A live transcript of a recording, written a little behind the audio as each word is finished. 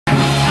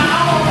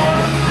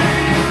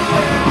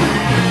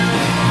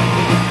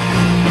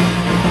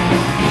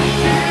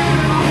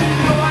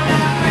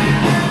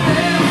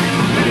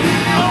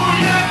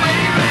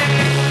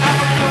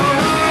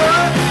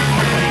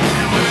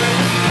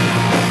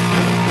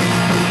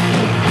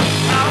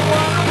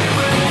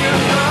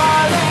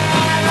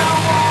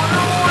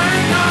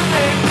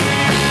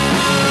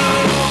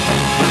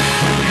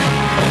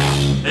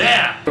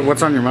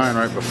What's on your mind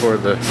right before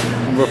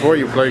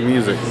you play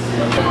music?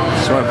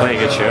 Just want to play a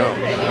good show.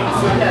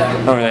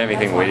 I don't really have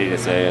anything witty to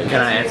say.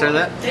 Can I answer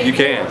that? You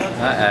can.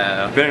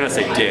 Uh-oh. You better not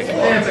say dick.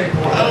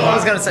 Oh, I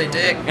was gonna say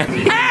dick.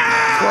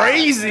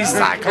 Crazy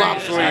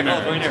Cyclops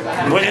winner.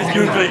 What is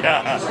goofy?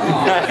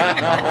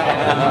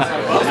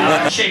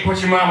 Shake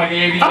what your mama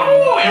gave you.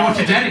 Oh, and what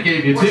your daddy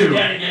gave you too.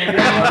 Daddy gave you.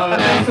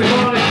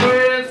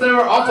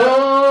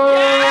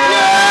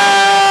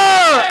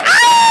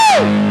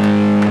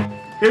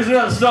 Here's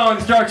another song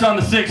that starts on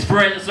the 6th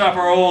fret. It's off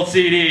our old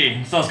CD.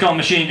 This song's called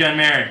Machine Gun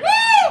Mary. Woo!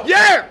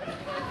 Yeah!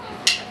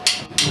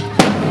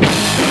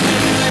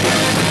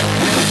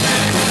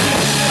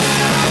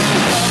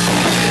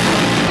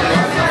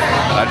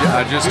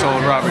 I just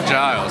told Robert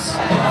Giles,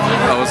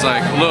 I was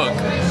like, look,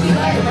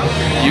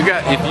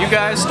 if you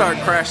guys start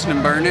crashing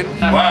and burning.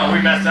 Wow,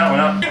 we messed that one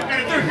up.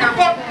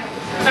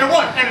 And a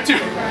 1, and a 2.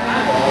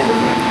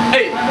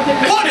 Hey,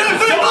 1, 2,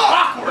 3, 4!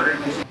 Awkward.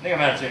 I think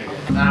I'm out of tune.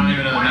 I don't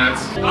even know the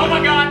notes. Oh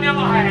my god, now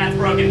my hi-hat's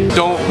broken.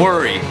 Don't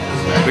worry,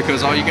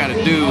 because all you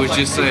gotta do is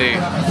just say,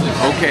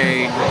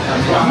 okay,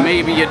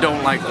 maybe you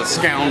don't like the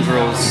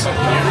Scoundrels,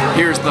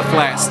 here's the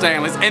Flat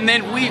Stanleys, and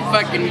then we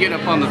fucking get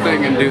up on the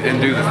thing and do the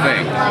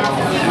thing.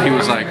 And he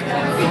was like,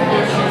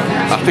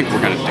 I think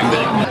we're gonna do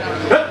that.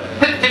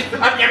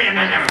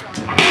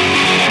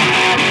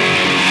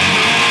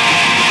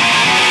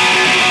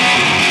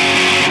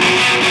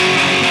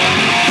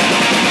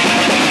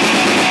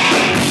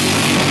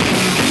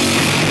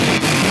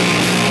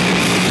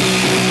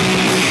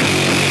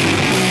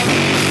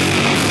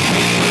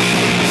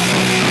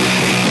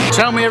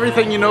 Tell me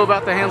everything you know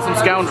about the Handsome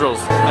Scoundrels.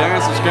 The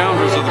Handsome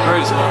Scoundrels are the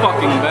greatest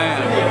fucking band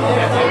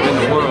in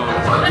the world.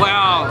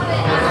 Wow.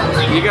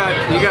 You got,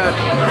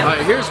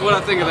 here's what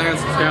I think of the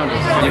Handsome Scoundrels.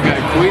 You've got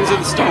Queens of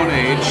the Stone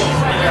Age,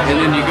 and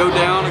then you go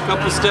down a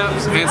couple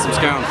steps, Handsome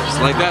Scoundrels.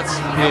 Like that's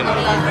it.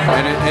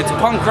 And it's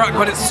punk rock,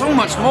 but it's so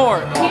much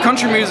more.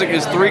 Country music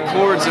is 3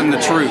 chords and the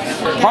truth.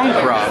 Punk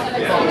rock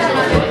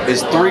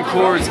is 3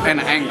 chords and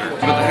anger.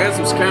 But the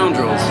Handsome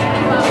Scoundrels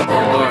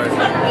are,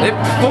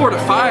 they've 4 to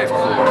 5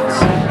 chords.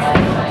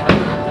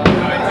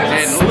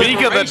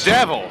 Speak of the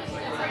devil.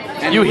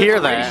 And you hear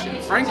that.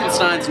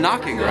 Frankenstein's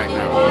knocking right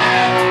now.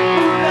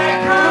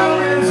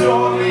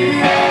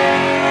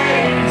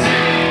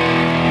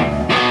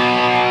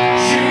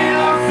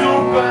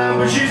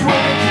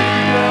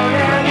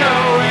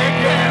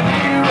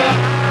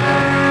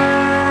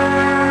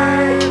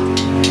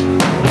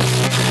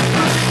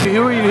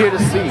 Who are you here to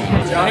see?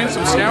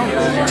 Handsome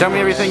Scoundrels. Tell me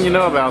everything you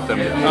know about them.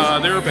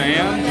 They're a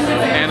band,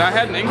 and I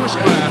had an English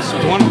class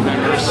with one of the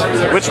members.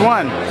 Which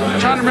one? I'm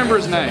trying to remember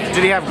his name.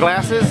 Did he have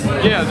glasses?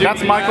 Yeah, dude,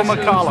 that's Michael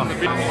McCollum.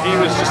 He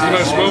was just the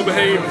most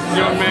well-behaved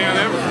young man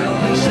ever.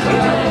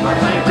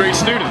 Great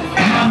student.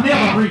 I'm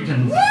never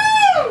reaching.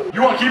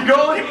 You want to keep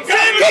going? Keep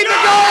it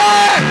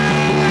going!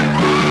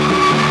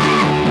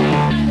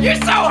 You're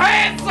so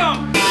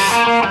handsome!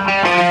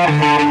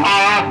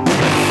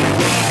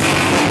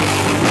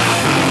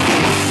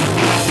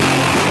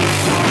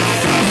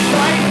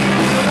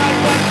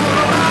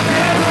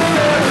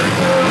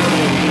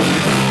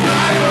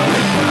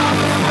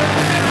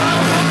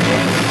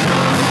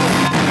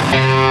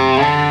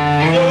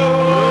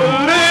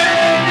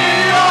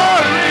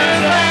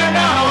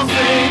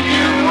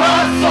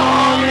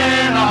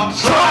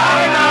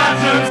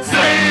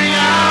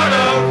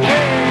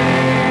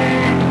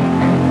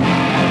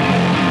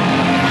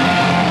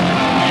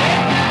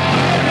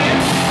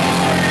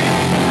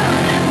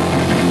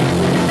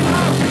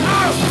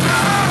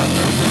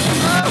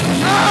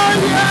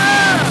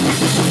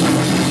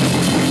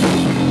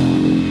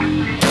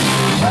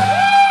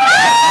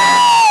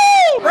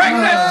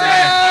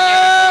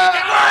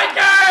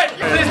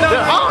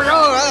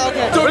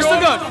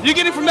 You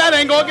get it from that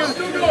angle.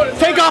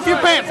 Take off your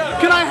pants.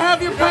 Can I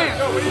have your pants?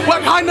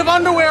 What kind of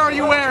underwear are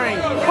you wearing?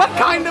 What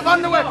kind of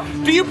underwear?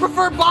 Do you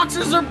prefer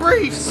boxers or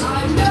briefs?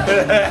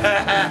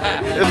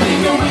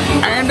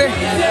 Andy?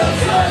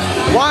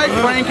 Why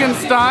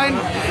Frankenstein?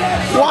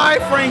 Why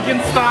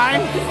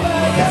Frankenstein?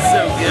 It's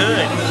so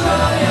good.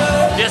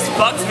 Just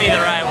fucks me the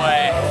right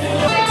way.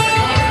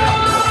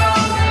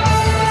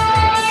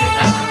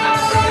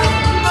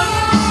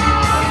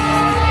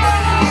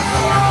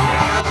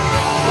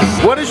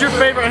 What is your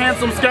favorite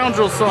Handsome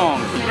Scoundrel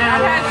song?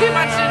 I've had too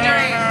much to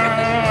drink.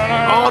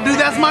 Oh, dude,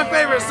 that's my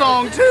favorite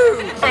song, too.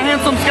 A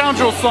Handsome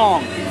Scoundrel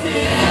song.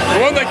 The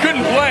one they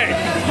couldn't play.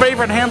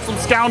 Favorite Handsome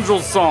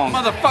Scoundrel song.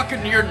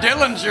 Motherfucking your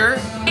Dillinger.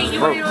 Hey, you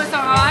want to know what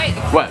song I like?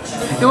 What?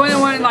 The one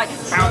that went like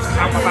bounce,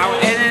 bounce,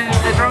 bounce, and then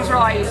the drums were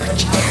like.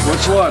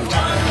 Which one?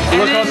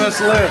 Look on this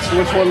list.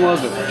 Which one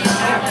was it?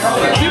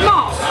 Come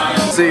on.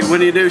 See,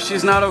 when you do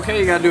She's Not Okay,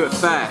 you gotta do it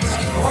fast.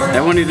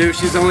 And when you do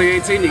She's Only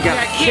 18, you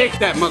gotta kick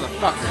that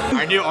motherfucker.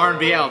 Our new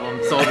R&B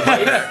album sold the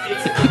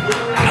most.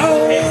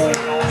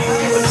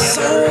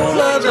 Soul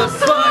of the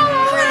fun.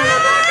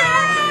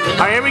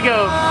 All right, here we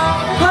go.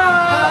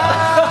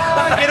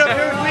 Get up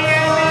here with me,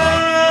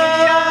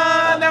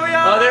 Andy. There we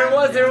are. Oh, there it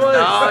was, there it was.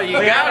 Oh, you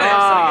got it. You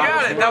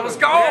got it. That was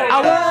gold.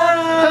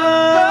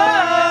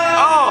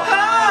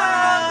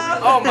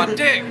 Oh, my suck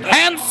dick.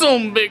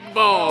 Handsome big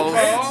balls.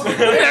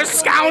 They're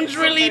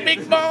scoundrelly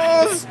big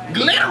balls.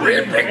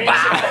 Glittery big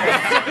balls.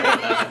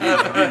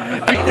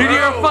 Dude,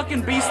 you're a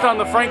fucking beast on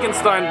the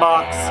Frankenstein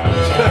box.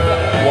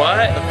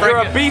 What? You're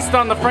a beast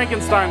on the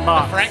Frankenstein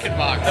box.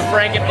 Frankenbox. The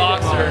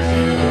Frankenboxer.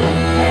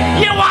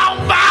 You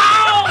want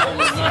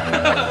balls?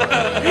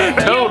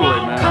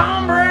 Totally, man.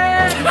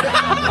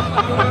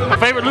 My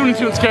favorite Looney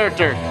Tunes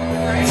character.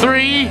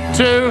 3,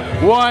 2,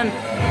 1.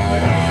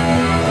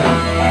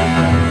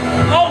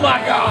 Oh my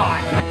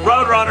God!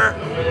 Roadrunner.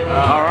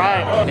 All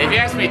right. If you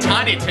ask me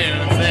Tiny Toons,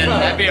 then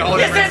that'd be a whole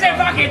This different isn't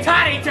fucking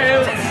Tiny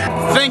Toons.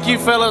 Thank you,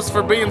 fellas,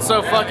 for being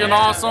so fucking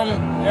awesome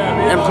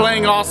and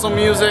playing awesome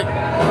music.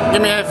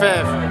 Give me a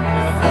high five.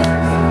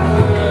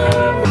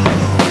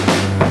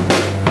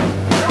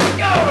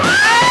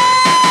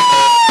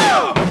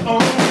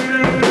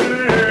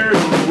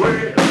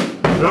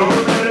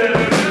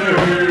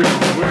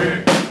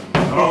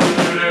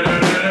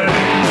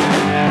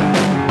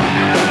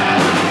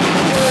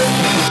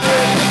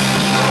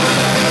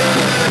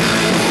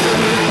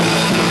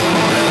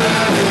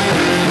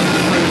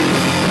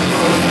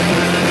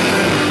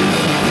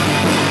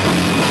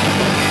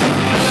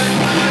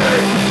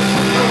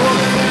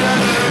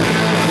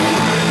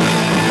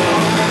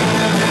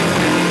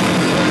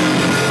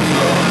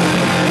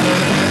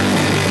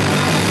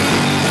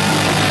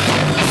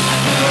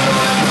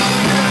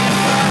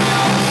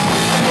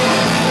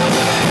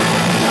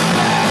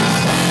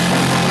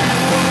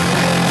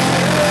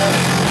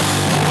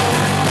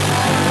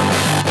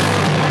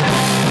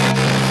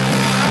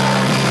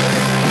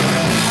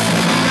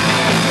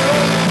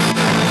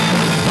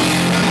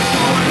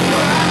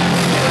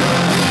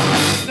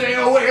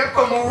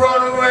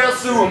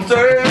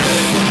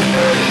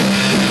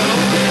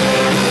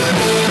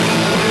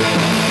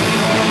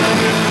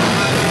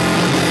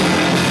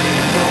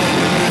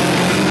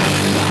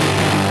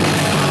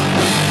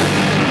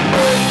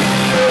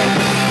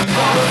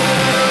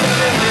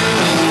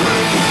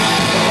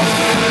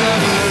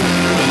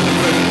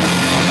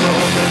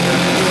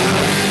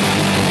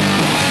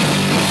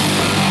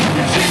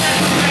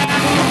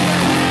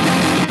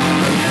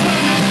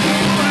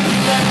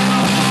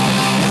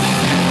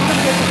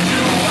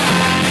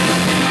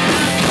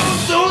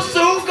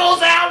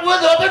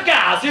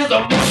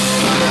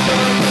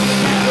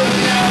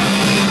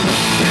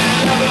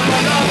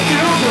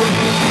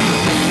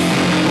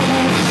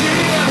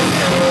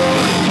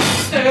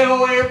 Stay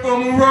away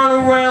from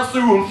running around,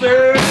 so I'm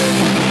saying.